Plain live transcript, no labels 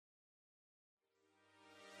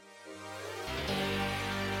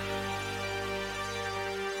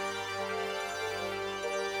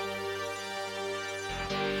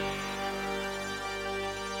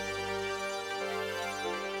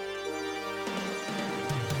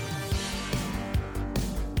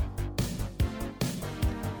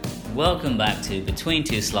Welcome back to Between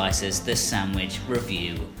Two Slices, the Sandwich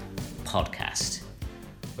Review Podcast.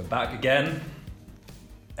 We're back again.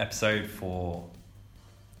 Episode 4.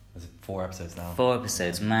 There's 4 episodes now. 4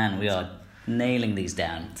 episodes, man, we are nailing these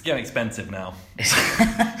down. It's getting expensive now.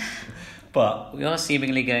 But we are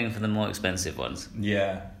seemingly going for the more expensive ones.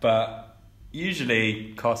 yeah, but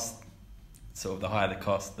usually cost, sort of the higher the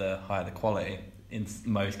cost, the higher the quality in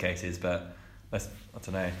most cases, but I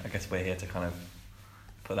don't know, I guess we're here to kind of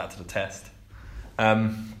put that to the test.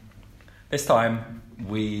 This time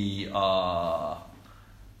we are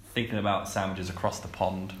thinking about sandwiches across the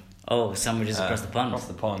pond. Oh, sandwiches across the pond. Across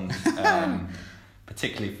the pond,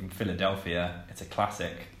 particularly from Philadelphia. It's a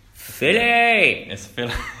classic. Philly! It's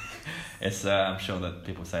Philly. It's I'm sure that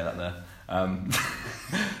people say that there.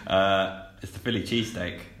 It's the Philly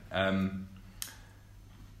cheesesteak.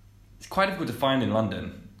 It's quite difficult to find in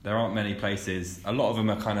London. There aren't many places. A lot of them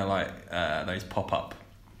are kind of like those pop-up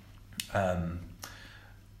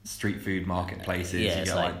street food marketplaces. Yeah, you it's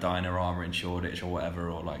get like Dinerama in Shoreditch or whatever,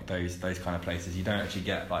 or like those kind of places. You don't actually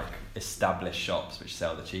get like established shops which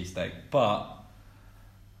sell the cheesesteak, but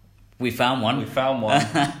we found one.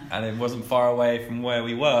 and it wasn't far away from where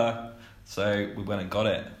we were, so we went and got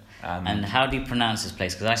it. And how do you pronounce this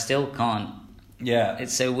place? Because I still can't. Yeah,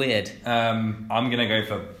 It's so weird. I'm gonna go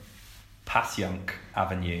for Passyunk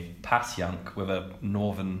Avenue. Passyunk with a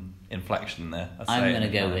northern inflection there. I'm going to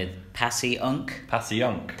go with Passyunk.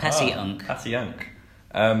 Passyunk. Passyunk. Passyunk.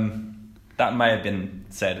 That may have been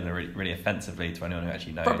said in a really offensively to anyone who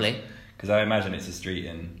actually knows. Probably. Because I imagine it's a street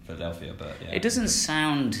in Philadelphia, but yeah. It doesn't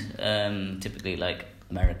sound typically like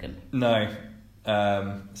American. No,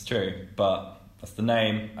 it's true, but that's the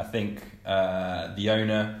name. I think the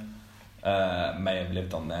owner may have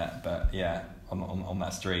lived on there, but yeah, on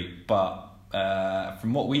that street. But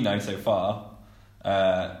from what we know so far,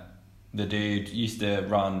 the dude used to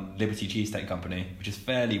run Liberty Cheesesteak Company, which is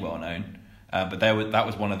fairly well known. But that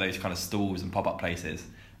was one of those kind of stalls and pop-up places,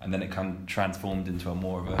 and then it transformed into a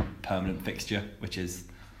more of a permanent fixture, which is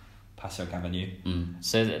Passyunk Avenue.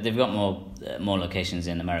 So they've got more locations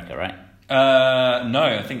in America, right? No,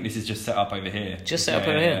 I think this is just set up over here. Just set up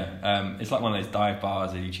over here? It's like one of those dive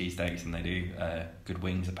bars. They do cheesesteaks and they do good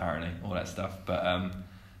wings, apparently, all that stuff. But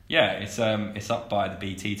yeah, it's up by the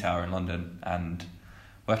BT Tower in London, and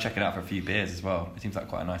we'll check it out for a few beers as well. It seems like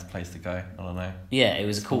quite a nice place to go. I don't know. Yeah, it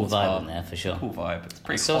was a cool vibe in there for sure. Cool vibe. It's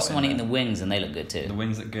pretty. I saw someone eating the wings and they look good too. The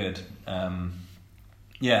wings look good.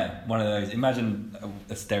 Yeah, one of those. Imagine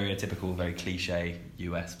a stereotypical, very cliche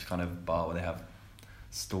US kind of bar where they have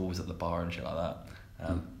stalls at the bar and shit like that.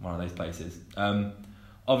 One of those places.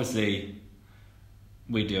 Obviously,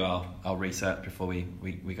 we do our research before we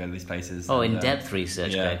go to these places. Oh, in-depth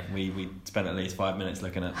research, yeah, Greg. we spent at least 5 minutes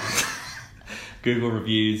looking at Google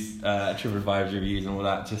reviews, TripAdvisor reviews and all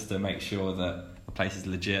that, just to make sure that the place is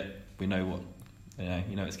legit. We know what,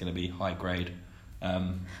 you know it's going to be high grade.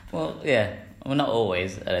 Well, yeah. Well, not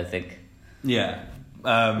always, I don't think. Yeah.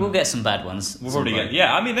 We'll get some bad ones. We'll probably get.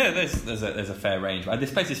 Yeah, I mean, there's a fair range.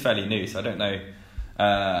 This place is fairly new, so I don't know.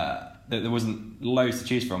 There wasn't loads to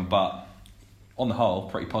choose from, but on the whole,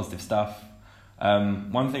 pretty positive stuff.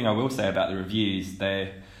 One thing I will say about the reviews,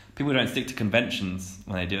 people don't stick to conventions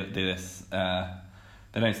when they do this.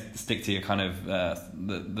 They don't stick to your kind of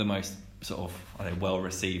the most sort of well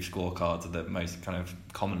received scorecards or the most kind of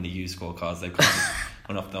commonly used scorecards. They've kind of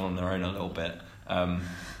went off on their own a little bit.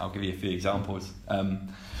 I'll give you a few examples.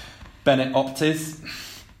 Bennett Optis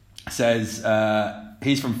says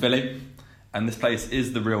he's from Philly and this place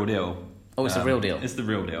is the real deal. Oh, it's the real deal. It's the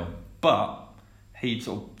real deal. But he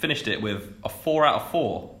sort of finished it with a 4 out of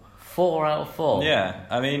 4. 4 out of 4? Yeah,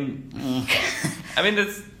 I mean,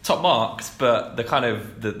 there's top marks, but the kind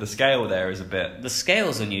of the scale there is a bit. The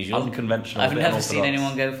scale's unusual. Unconventional. I've never seen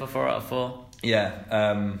anyone go for 4 out of 4.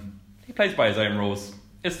 Yeah, he plays by his own rules.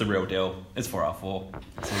 It's the real deal. It's 4 out of 4.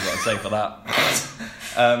 That's all we've got to say for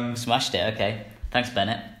that. Smashed it, okay. Thanks,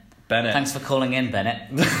 Bennett. Thanks for calling in, Bennett.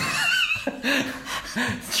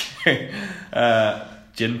 It's true.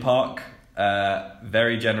 Gin Park,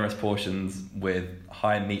 very generous portions with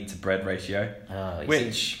high meat to bread ratio,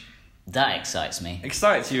 which that excites me.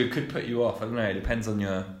 Excites you. It could put you off. I don't know. It depends on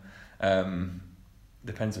your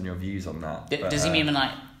views on that. Does he mean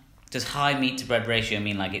like? Does high meat to bread ratio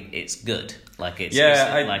mean like it's good? Like it's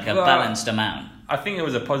like a balanced amount? I think it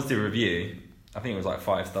was a positive review. I think it was like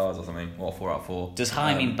 5 stars or something, or 4 out of 4. Does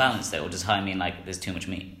high mean balanced though, or does high mean like there's too much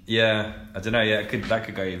meat? Yeah, I don't know. Yeah, that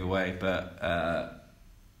could go either way, but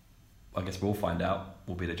I guess we'll find out.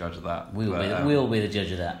 We'll be the judge of that. We'll be the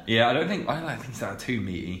judge of that. Yeah, I don't think things that are too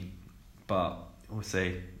meaty, but we'll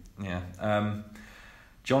see. Yeah.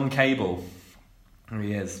 John Cable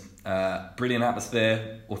He is. Brilliant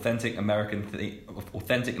atmosphere, authentic and American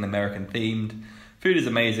themed. Food is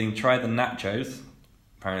amazing. Try the nachos.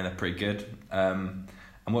 Apparently they're pretty good. And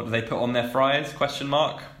what do they put on their fries? ?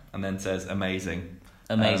 And then says amazing.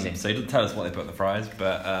 Amazing. So he doesn't tell us what they put on the fries,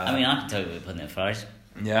 but... I mean, I can tell you what they put in their fries.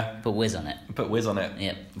 Yeah. Put whiz on it. Put whiz on it.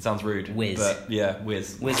 Yep. It sounds rude. Whiz. But yeah,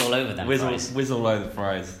 whiz. Whiz all over them fries. Whiz all over the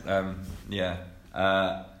fries. Yeah.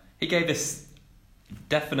 He gave this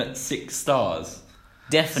definite 6 stars.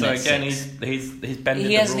 Definite. So again, 6. he's bending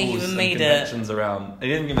He the hasn't rules even and made conventions around. He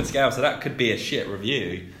didn't give it a scale, so that could be a shit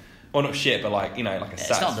review. Well, not shit, but like, you know, like a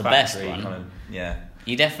satisfactory. It's not the best one. Kind of, yeah.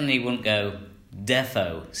 You definitely wouldn't go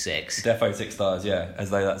defo 6. Defo 6 stars, yeah, as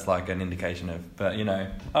though that's like an indication of. But you know,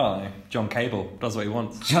 I don't know. John Cable does what he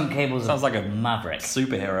wants. John Cable's sounds like a maverick,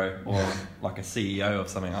 superhero, or like a CEO of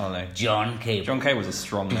something. I don't know. John Cable. John Cable's a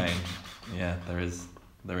strong name. Yeah, there is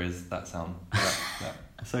that sound that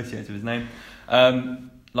associated with his name.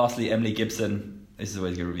 Lastly, Emily Gibson. This is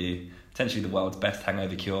always a good review. Potentially the world's best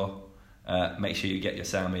hangover cure. Make sure you get your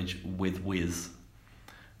sandwich with whiz.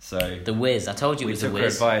 So the whiz. I told you it was the whiz. We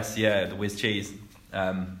took her advice. Yeah, the whiz cheese.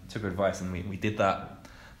 Took her advice and we did that.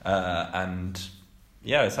 And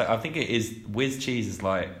yeah, so I think it is whiz cheese is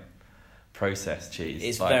like processed cheese.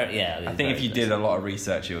 It's like, very yeah. I think if you did a lot of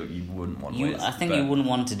research, you wouldn't want whiz. I think you wouldn't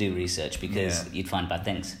want to do research because you'd find bad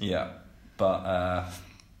things. Yeah, but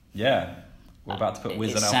yeah, we're about to put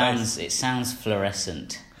whiz on our face. It sounds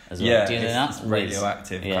fluorescent as well. Yeah, do you know that? It's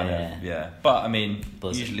radioactive kind of. Yeah, but I mean,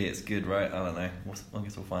 usually it's good, right? I don't know. I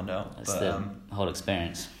guess we'll find out. That's the whole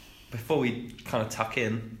experience. Before we kind of tuck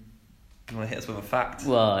in, you want to hit us with a fact?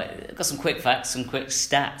 Well, I've got some quick facts, some quick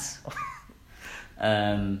stats.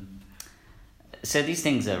 So these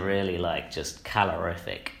things are really like just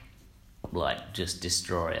calorific, like just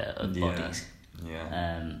destroyer of bodies.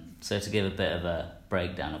 Yeah. So to give a bit of a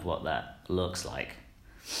breakdown of what that looks like,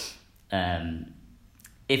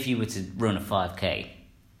 if you were to run a 5K,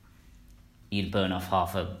 you'd burn off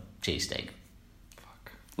half a cheesesteak.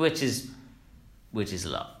 Fuck. Which is a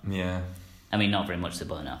lot. Yeah. I mean, not very much to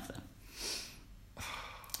burn off though.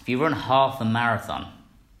 If you run half a marathon,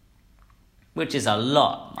 which is a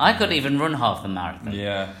lot. I couldn't even run half the marathon.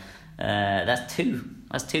 Yeah. That's two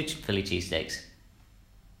Philly cheesesteaks.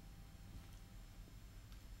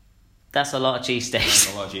 That's a lot of cheesesteaks.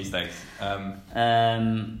 That's a lot of cheesesteaks.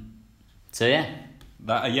 So yeah.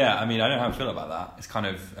 That yeah. I mean, I don't know how I feel about that. It's kind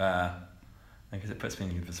of because it puts me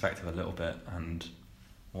in perspective a little bit and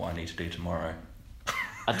what I need to do tomorrow.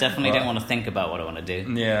 I definitely don't want to think about what I want to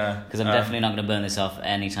do. Yeah. Because I'm definitely not going to burn this off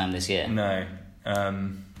anytime this year. No.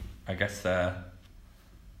 I guess I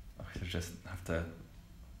should just have to,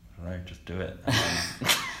 I don't know, just do it.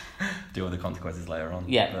 And deal with the consequences later on.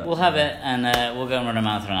 Yeah, but, we'll have it and we'll go and run a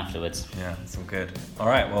marathon afterwards. Yeah, it's all good. All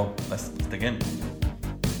right, well, let's dig in.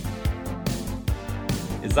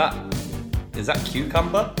 Is that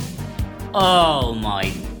cucumber? Oh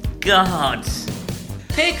my god.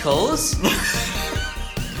 Pickles?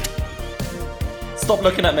 Stop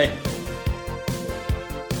looking at me.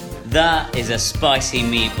 That is a spicy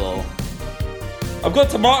meatball. I've got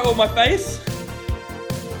tomato on my face.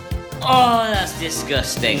 Oh, that's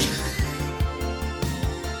disgusting.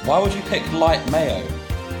 Why would you pick light mayo?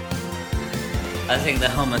 I think the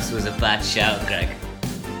hummus was a bad shout, Greg.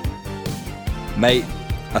 Mate,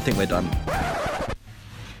 I think we're done.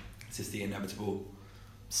 It's just the inevitable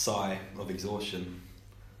sigh of exhaustion.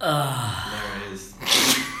 There it is.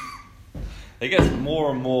 It gets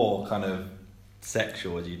more and more kind of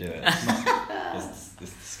sexual as you do it. It's not, it's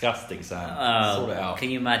disgusting, Sam. Sort it out. Can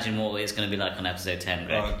you imagine what it's going to be like on episode 10,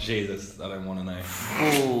 Greg? Oh, Jesus, I don't want to know.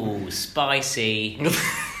 Ooh, spicy.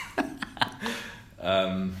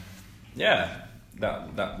 Yeah,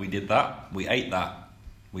 that we did that. We ate that.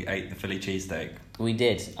 We ate the Philly cheesesteak. We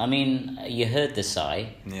did. I mean, you heard the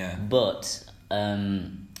sigh. Yeah. But I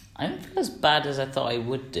don't feel as bad as I thought I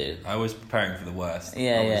would do. I was preparing for the worst.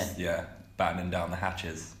 Yeah, battening down the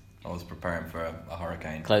hatches. I was preparing for a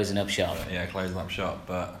hurricane. Closing up shop. Yeah, closing up shop.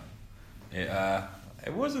 But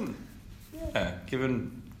it wasn't. Yeah,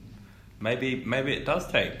 given maybe it does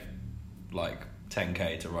take like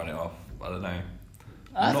 10k to run it off. I don't know.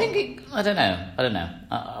 I don't know.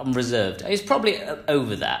 I'm reserved. It's probably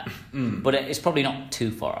over that, but it's probably not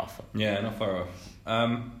too far off. Yeah, not far off.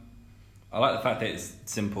 I like the fact that it's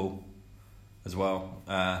simple as well.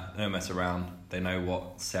 They don't mess around. They know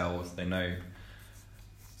what sells. They know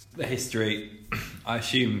the history. I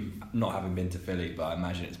assume, not having been to Philly, but I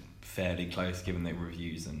imagine it's fairly close given the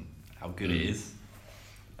reviews and how good it is.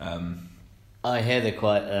 I hear they're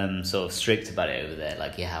quite sort of strict about it over there.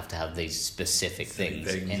 Like, you have to have these specific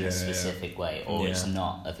things in a specific way, or it's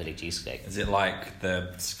not a Philly cheesesteak. Is it like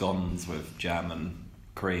the scones with jam and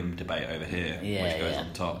cream debate over here, which goes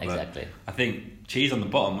on top? But exactly. I think cheese on the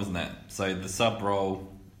bottom, wasn't it? So the sub roll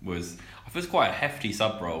was, I thought it was quite a hefty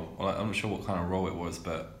sub roll. Well, I'm not sure what kind of roll it was,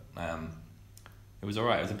 but it was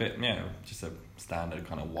alright. It was a bit, just a standard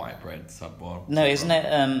kind of white bread sub roll. No, isn't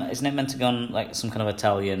it meant to go on like some kind of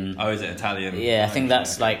Italian? Oh, is it Italian? Yeah, I think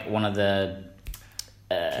that's like one of the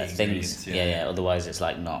things. Yeah. Yeah. Otherwise, it's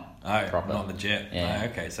like not proper. Not legit. Yeah. Oh,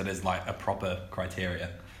 okay, so there's like a proper criteria.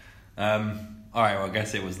 All right, well, I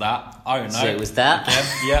guess it was that. I don't know. So it was that?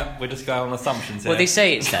 Yeah, we're just going on assumptions here. Well, they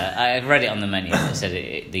say it's that. I read it on the menu. They said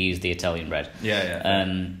they used the Italian bread. Yeah.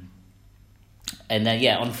 And then,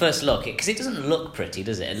 on first look, because it doesn't look pretty,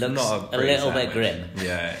 does it? It looks not a little bit grim.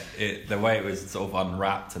 Yeah, the way it was sort of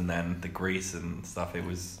unwrapped and then the grease and stuff, it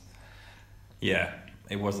was... Yeah,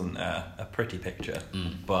 it wasn't a pretty picture,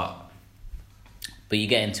 but you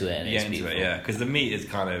get into it and you it's get into beautiful. it, yeah, because the meat is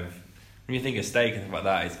kind of... When you think of steak and stuff like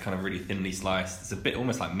that, it's kind of really thinly sliced. It's a bit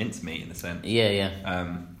almost like mincemeat in a sense.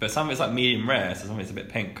 Yeah. But some of it's like medium rare, so some of it's a bit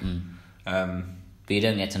pink. But you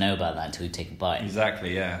don't get to know about that until you take a bite.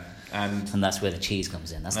 Exactly, yeah. And that's where the cheese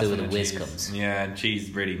comes in. That's where the whiz comes. Yeah, and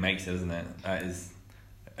cheese really makes it, doesn't it? That is,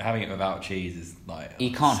 having it without cheese is like...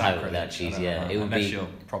 You can't have it without cheese, yeah. It would Unless be... you're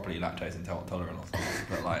properly lactose intolerant or something.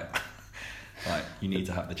 But like you need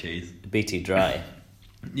to have the cheese. It'd be too dry.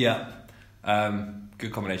 Yeah.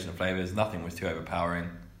 Good combination of flavours. Nothing was too overpowering.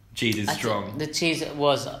 Cheese is strong. The cheese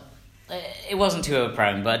was... It wasn't too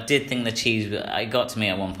overpowering, but I did think the cheese... It got to me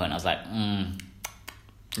at one point. I was like,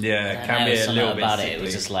 Yeah, it can be a little bit about sickly. It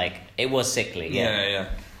was just like... It was sickly, Yeah.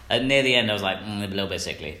 And near the end, I was like, a little bit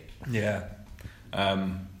sickly. Yeah.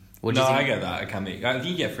 What do you think? I get that. It can be. I think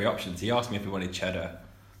you get three options. He asked me if we wanted cheddar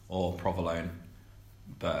or provolone,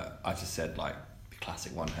 but I just said like the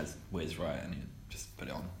classic one has whiz, right, and you just put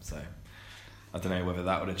it on. So I don't know whether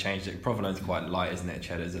that would have changed it. Provolone's quite light, isn't it?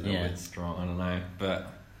 Cheddar's a little bit strong. I don't know,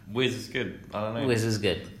 but whiz is good. I don't know. Whiz is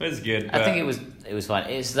good. Whiz is good. I think it was fine.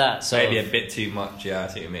 It's that sort maybe of... a bit too much. Yeah, I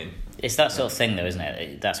see what you mean. It's that sort of thing, though, isn't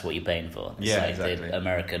it? That's what you're paying for. It's like exactly. The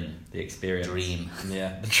American experience dream.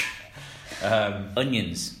 Yeah.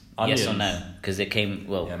 Onions. Yes or no? Because it came...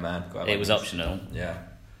 Well, yeah, man. it was optional. Yeah.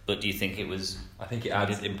 But do you think it was... I think it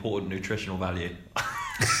adds important nutritional value.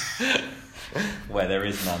 Where there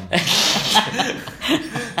is none.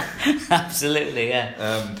 Absolutely,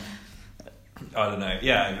 yeah. I don't know.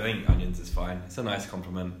 Yeah, I think onions is fine. It's a nice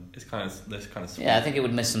compliment. It's kind of sweet. Yeah, I think it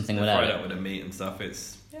would miss something without fried it. up with the meat and stuff.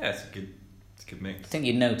 It's a good mix. I think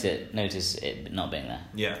you'd notice it not being there.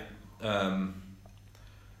 Yeah.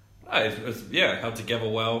 It held together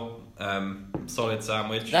well. Solid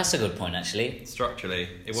sandwich. That's a good point, actually. Structurally,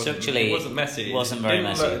 it wasn't messy. It wasn't very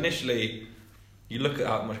messy. Initially, you look at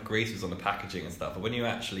how much grease was on the packaging and stuff, but when you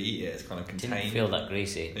actually eat it, it's kind of contained. Didn't feel that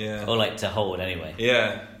greasy. Yeah. Or like to hold anyway.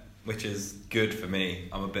 Yeah, which is good for me.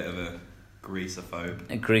 I'm a bit of a greasophobe.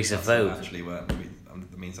 A greasophobe. That's actually what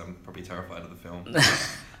that means. I'm probably terrified of the film.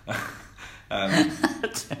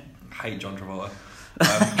 Hate John Travolta.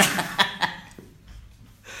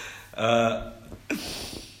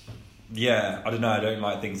 Yeah, I don't know. I don't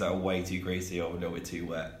like things that are way too greasy or a little bit too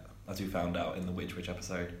wet, as we found out in the Which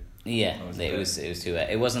episode. Yeah, it was too wet.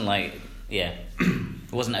 It wasn't like it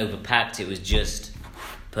wasn't overpacked. It was just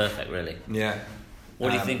perfect, really. Yeah.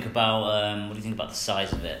 What do you think about the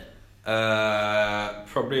size of it?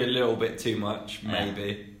 Probably a little bit too much,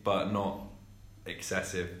 maybe, but not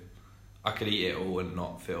excessive. I could eat it all and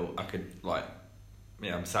not feel. I could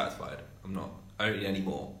I'm satisfied. I don't eat any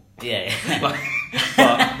more. Yeah. But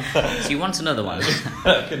so you want another one?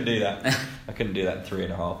 I couldn't do that. I couldn't do that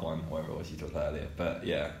 3.5 one, whatever it was you talked about earlier. But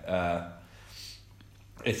yeah,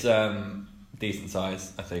 it's decent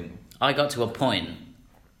size, I think. I got to a point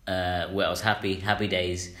where I was happy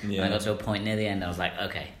days. Yeah. And I got to a point near the end. I was like,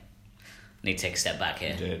 okay, need to take a step back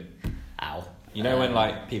here. You did. Ow. You know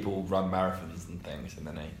when people run marathons and things, and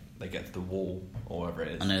then they get to the wall or whatever it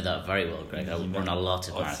is. I know that very well, Greg. I run a lot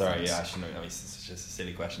of marathons. Sorry, yeah, I should know. I mean, it's just a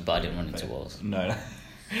silly question. But I didn't run into walls. No,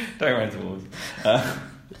 don't run into walls.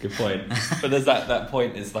 Good point. But there's that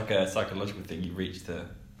point. It's like a psychological thing. You reach the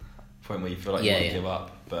point where you feel like you want to give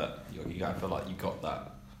up, but you feel like you got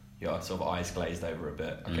that. Your sort of eyes glazed over a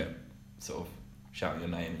bit. I kept sort of shouting your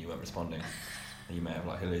name and you weren't responding, and you may have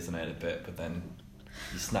hallucinated a bit, but then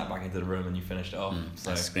you snapped back into the room and you finished it off.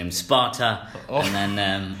 So I screamed Sparta and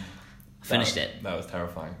then finished it. That was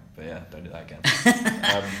terrifying. But yeah, don't do that again.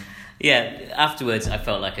 Yeah, afterwards I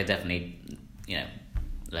felt like I definitely,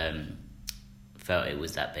 felt it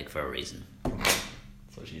was that big for a reason.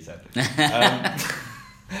 That's what she said.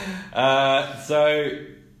 So,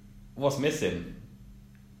 what's missing?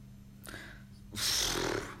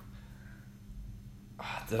 I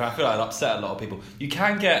feel like I'd upset a lot of people. You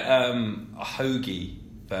can get a hoagie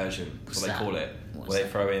version, What's what they that? call it, What's where they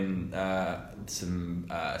that? throw in some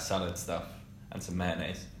salad stuff and some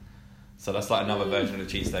mayonnaise. So that's like another version of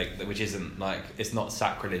the cheesesteak, which isn't like, it's not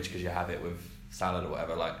sacrilege because you have it with salad or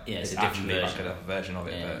whatever. Like, Yeah, it's it's a different actually version. like a version of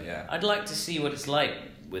it, but yeah. I'd like to see what it's like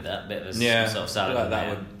with that bit of Yeah, sort of salad. I feel like in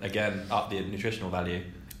that there. would again up the nutritional value.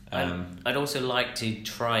 I'd also like to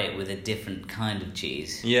try it with a different kind of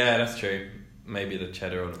cheese. Yeah, that's true. Maybe the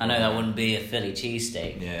cheddar. Or the I know that wouldn't be a Philly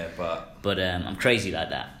cheesesteak, Yeah, but I'm crazy like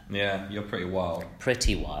that. yeah, you're pretty wild.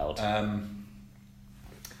 Pretty wild. I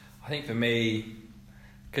think for me,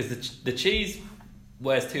 because the cheese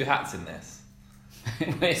wears two hats in this.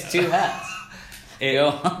 It's two hats. It, Go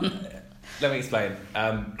on. Let me explain.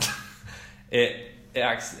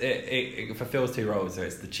 It fulfills two roles. So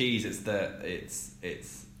it's the cheese. It's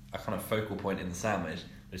a kind of focal point in the sandwich,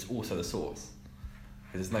 but it's also the sauce.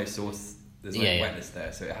 Because there's no sauce, there's no wetness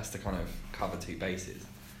there, so it has to kind of cover two bases,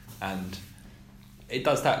 and it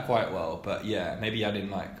does that quite well. But yeah, maybe I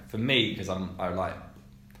didn't like, for me, because I like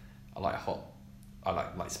hot. I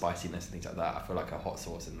like spiciness and things like that. I feel like a hot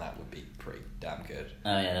sauce in that would be pretty damn good.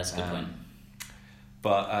 Oh yeah, that's a good point.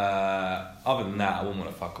 But other than that, I wouldn't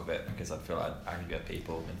want to fuck with it because I feel like aggregate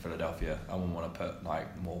people in Philadelphia. I wouldn't want to put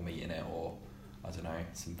like more meat in it, or I don't know,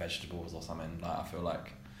 some vegetables or something. Like, I feel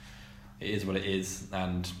like it is what it is,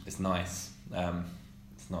 and it's nice.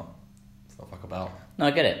 It's not fuck about. No,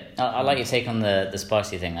 I get it. I like your take on the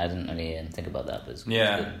spicy thing. I didn't really think about that, but it's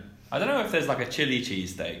good. I don't know if there's like a chili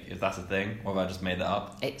cheesesteak, if that's a thing, or have I just made that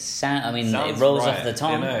up? It Sounds rolls right. off the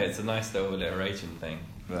tongue. You know, it's a nice little alliteration thing.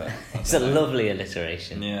 But It's a lovely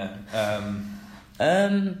alliteration. Yeah.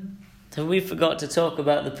 Have we forgot to talk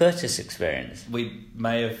about the purchase experience? We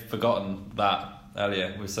may have forgotten that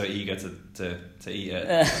earlier. We were so eager to eat it.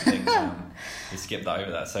 I think we skipped that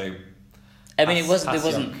over that. So I mean, there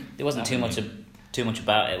Passyunk wasn't too much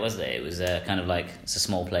about it, was there? It was kind of like, it's a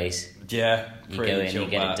small place. yeah, You pretty go in, you chilled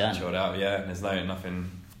get it back, done. chilled out. Yeah, and there's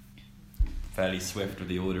nothing fairly swift with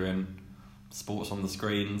the ordering. Sports on the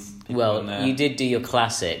screens. people in there. Well, you did do your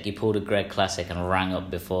classic. You pulled a Greg classic and rang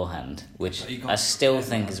up beforehand, which But you got- I still yeah,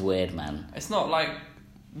 think man. is weird, man. It's not like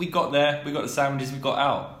we got there. We got the sandwiches. We got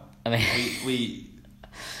out. I mean, We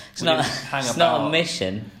it's we not didn't hang it's not a about.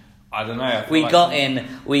 mission. I don't know. I feel We like- got in,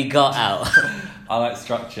 we got out. I like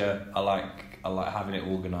structure. I like having it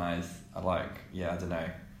organised. I don't know,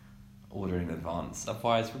 ordering in advance.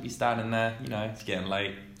 Otherwise, we'd be standing there. You know, it's getting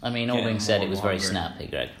late. I mean, all Getting being said, more it was and more very hungry. snappy,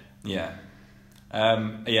 Greg. Yeah. Yeah. I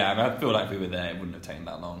mean, I feel like if we were there, it wouldn't have taken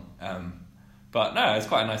that long. But no, it's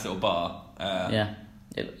quite a nice little bar. Yeah,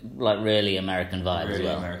 like really American vibe Really as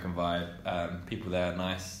well. American vibe. People there are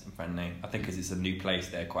nice and friendly. I think because it's a new place,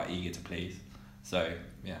 they're quite eager to please. So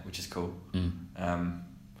yeah, which is cool.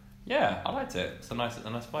 Yeah, I liked it. It's a nice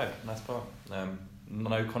vibe, nice bar.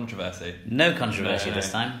 No controversy. No controversy No.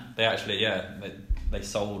 this time. They actually, they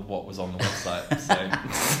sold what was on the website. So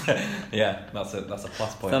yeah, that's a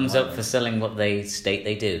plus point. Thumbs in my up for book. selling what they state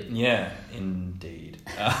they do. Yeah, indeed.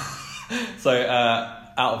 So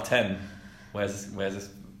out of 10, where's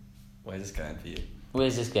this going for you?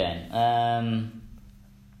 Where's this going? I'm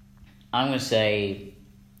going to say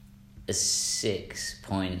a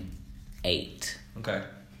 6.8. Okay.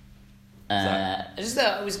 I just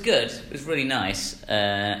thought it was good. It was really nice.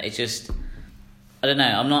 It just, I don't know.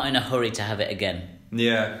 I'm not in a hurry to have it again.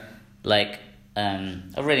 Yeah. Like, I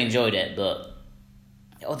really enjoyed it, but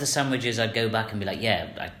other sandwiches, I'd go back and be like,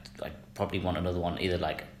 yeah, I probably want another one, either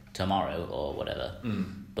like tomorrow or whatever.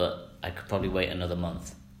 But I could probably wait another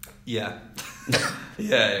month. Yeah.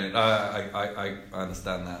 Yeah. I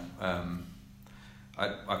understand that.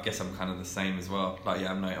 I guess I'm kind of the same as well. Like,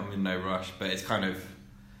 yeah, I'm in no rush, but it's kind of.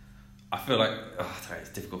 I feel like I don't know, it's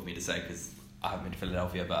difficult for me to say because I haven't been to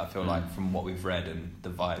Philadelphia, but I feel like from what we've read and the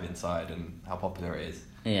vibe inside and how popular it is,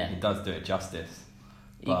 Yeah. it does do it justice.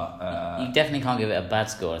 But You definitely can't give it a bad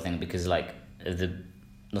score, I think, because like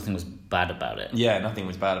nothing was bad about it. yeah, nothing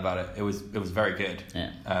was bad about it. It was very good.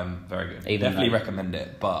 Yeah. Very good. Even Definitely though- recommend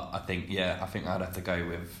it. But I think I'd have to go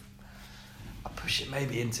with. I'd push it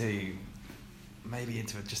maybe into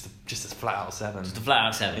just a flat out 7. Just a flat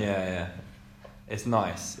out 7. Yeah. It's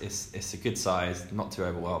nice. It's a good size, not too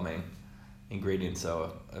overwhelming. Ingredients are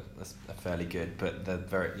fairly good, but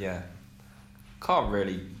they're can't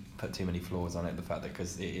really put too many flaws on it. The fact that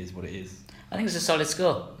because it is what it is. I think it's a solid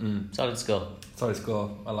score. Solid score. Solid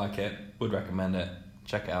score. I like it. Would recommend it.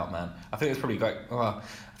 Check it out, man. I think it's probably great. I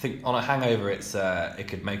think on a hangover, it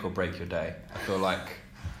could make or break your day. I feel like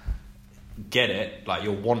get it, like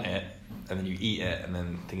you'll want it, and then you eat it, and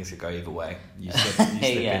then things could go either way. You slip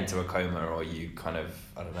into a coma, or you kind of,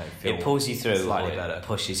 I don't know, feel it pulls you through, slightly or better. it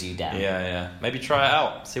pushes you down. Yeah. Maybe try it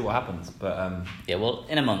out, see what happens. But yeah, well,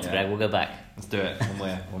 in a month, Greg, we'll go back. Let's do it when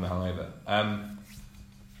we're hungover.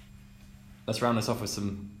 Let's round this off with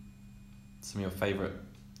some of your favourite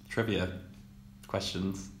trivia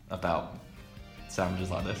questions about sandwiches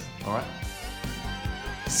like this. All right.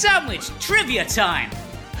 Sandwich trivia time.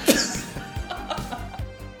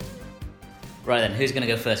 Right then, who's going to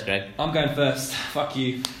go first, Greg? I'm going first. Fuck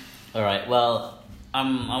you. All right. Well, I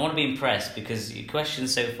want to be impressed because your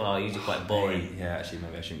questions so far are usually quite boring. Yeah, actually,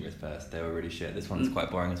 maybe I shouldn't go first. They were really shit. This one's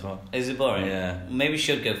quite boring as well. Is it boring? Yeah. Maybe you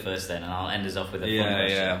should go first then, and I'll end us off with a fun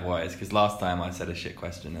question. Yeah. Why? It's because last time I said a shit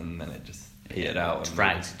question and then it just petered out. And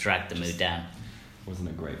dragged the mood down. Wasn't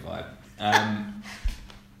a great vibe.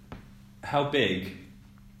 How big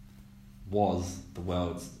was the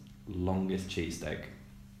world's longest cheesesteak?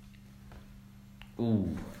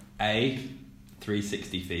 Ooh. A,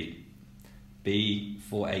 360 feet. B,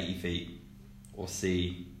 480 feet. Or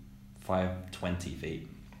C, 520 feet.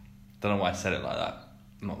 Don't know why I said it like that.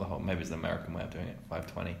 Not the whole. Maybe it's the American way of doing it.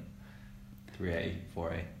 520, 380,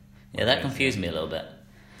 480. Yeah, that confused me a little bit.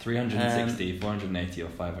 360, 480, or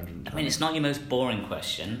 520. I mean, it's not your most boring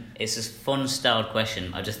question. It's a fun-styled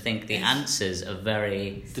question. I just think the answers are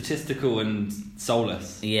very... statistical and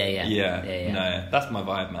soulless. Yeah. No, that's my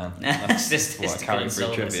vibe, man. That's Statistical what I carry and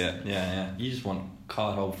through soulless. trivia. Yeah. You just want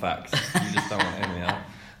card-hold facts. You just don't want anything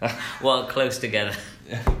else. Well, close together.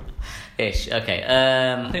 Ish. Okay.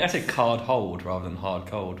 I think I said card-hold rather than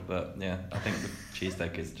hard-cold, but yeah, I think the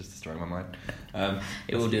cheesesteak is just destroying my mind.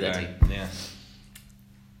 It will do that to you. Yeah.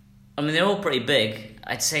 I mean, they're all pretty big.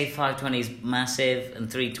 I'd say 520 is massive, and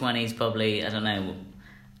 320 is probably, I don't know,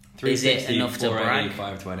 is it enough to brag?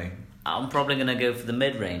 520. I'm probably going to go for the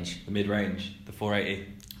mid-range. The mid-range, the 480.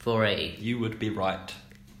 480. You would be right.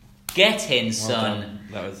 Get in, Well son.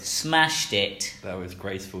 done. Smashed it. That was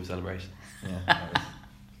graceful celebration. Yeah.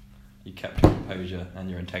 You kept your composure and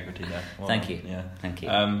your integrity there. Well Thank done. you. Yeah. Thank you.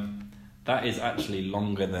 That is actually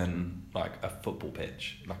longer than like a football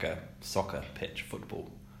pitch, like a soccer pitch, football.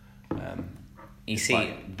 You see,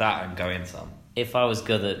 like that and go in some. if I was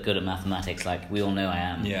good at mathematics, like we all know I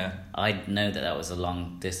am, Yeah. I'd know that was a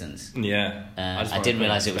long distance. Yeah. I didn't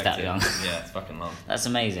realise it was that long. Yeah, it's fucking long. That's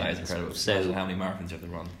amazing. That is incredible. So, imagine how many marathons you have to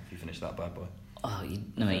run if you finish that bad boy. oh,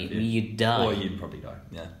 you'd die. Or you'd probably die,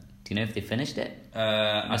 yeah. Do you know if they finished it?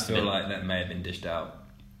 I Must have feel been. like that may have been dished out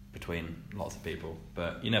between lots of people,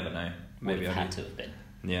 but you never know. Maybe Maybe it I had to have been.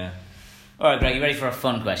 Yeah. All right, Greg, you ready for a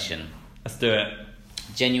fun question? Let's do it.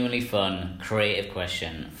 Genuinely fun, creative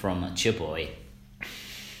question from Chaboy.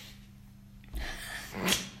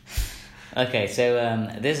 Okay, so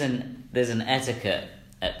there's an etiquette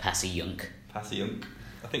at Passy-Yunk. Passy-Yunk.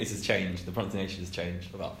 I think this has changed. The pronunciation has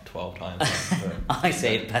changed about 12 times. I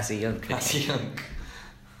say it Passy-Yunk. Passy-Yunk.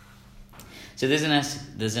 So there's an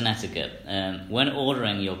etiquette. When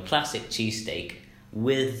ordering your classic cheesesteak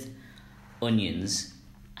with onions,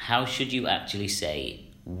 how should you actually say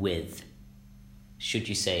with? Should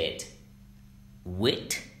you say it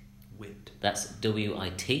wit? Wit. That's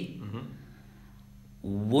W-I-T. Mm-hmm.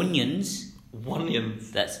 Wunions.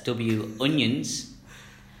 Wunions. That's W-onions.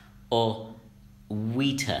 Or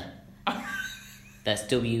wheater. That's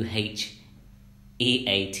W-H-E-A-T-R.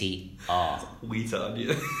 Wheater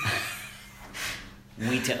onions.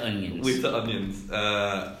 Wheater onions. Wheater onions.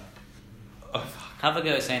 Have a go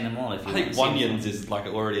at saying them all if you I think want. Wunions is like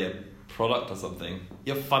already a product or something.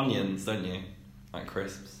 You have Funyuns, don't you? Like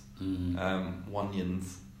crisps.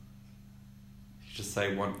 Wunions. You just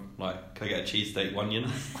say one, like, can I get a cheesesteak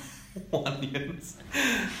Wunions? Wunions?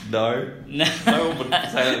 No. No one would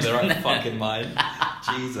say that in their own fucking mind.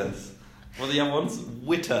 Jesus. What are the other ones?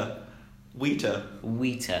 Wheater.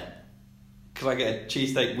 Wheater. Can I get a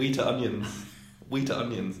cheesesteak Wheater onions? Wheater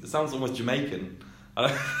onions. It sounds almost Jamaican.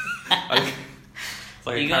 It's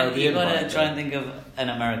like a Caribbean you gotta vibe, try though. and think of an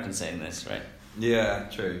American saying this, right? Yeah,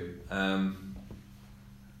 true.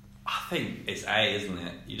 I think it's A, isn't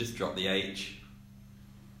it? You just drop the H.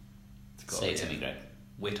 It's got Say it to me, Greg.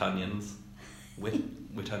 Wit onions. Wit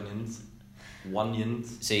onions.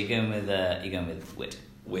 Wunions. So you're going with wit.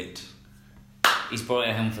 Wit. He's brought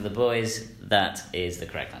it home for the boys. That is the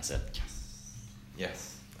correct answer.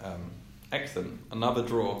 Yes. Excellent. Another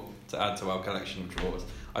draw to add to our collection of draws.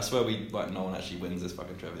 I swear no one actually wins this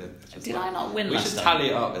fucking trivia. Did I not win we last should time?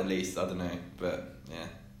 tally it up at least, I don't know. But yeah.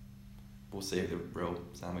 We'll see who the real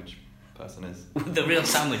sandwich person is. The real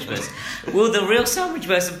sandwich person. Will the real sandwich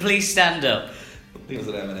person please stand up? I think it was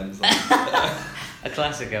an M&M song. A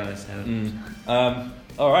classic episode.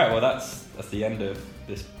 All right, well that's the end of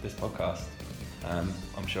this podcast.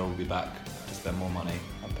 I'm sure we'll be back to spend more money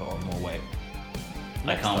and put on more weight.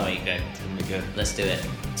 I can't wait, Greg. It's gonna be good. Let's do it.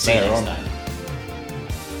 See you Later next on. time.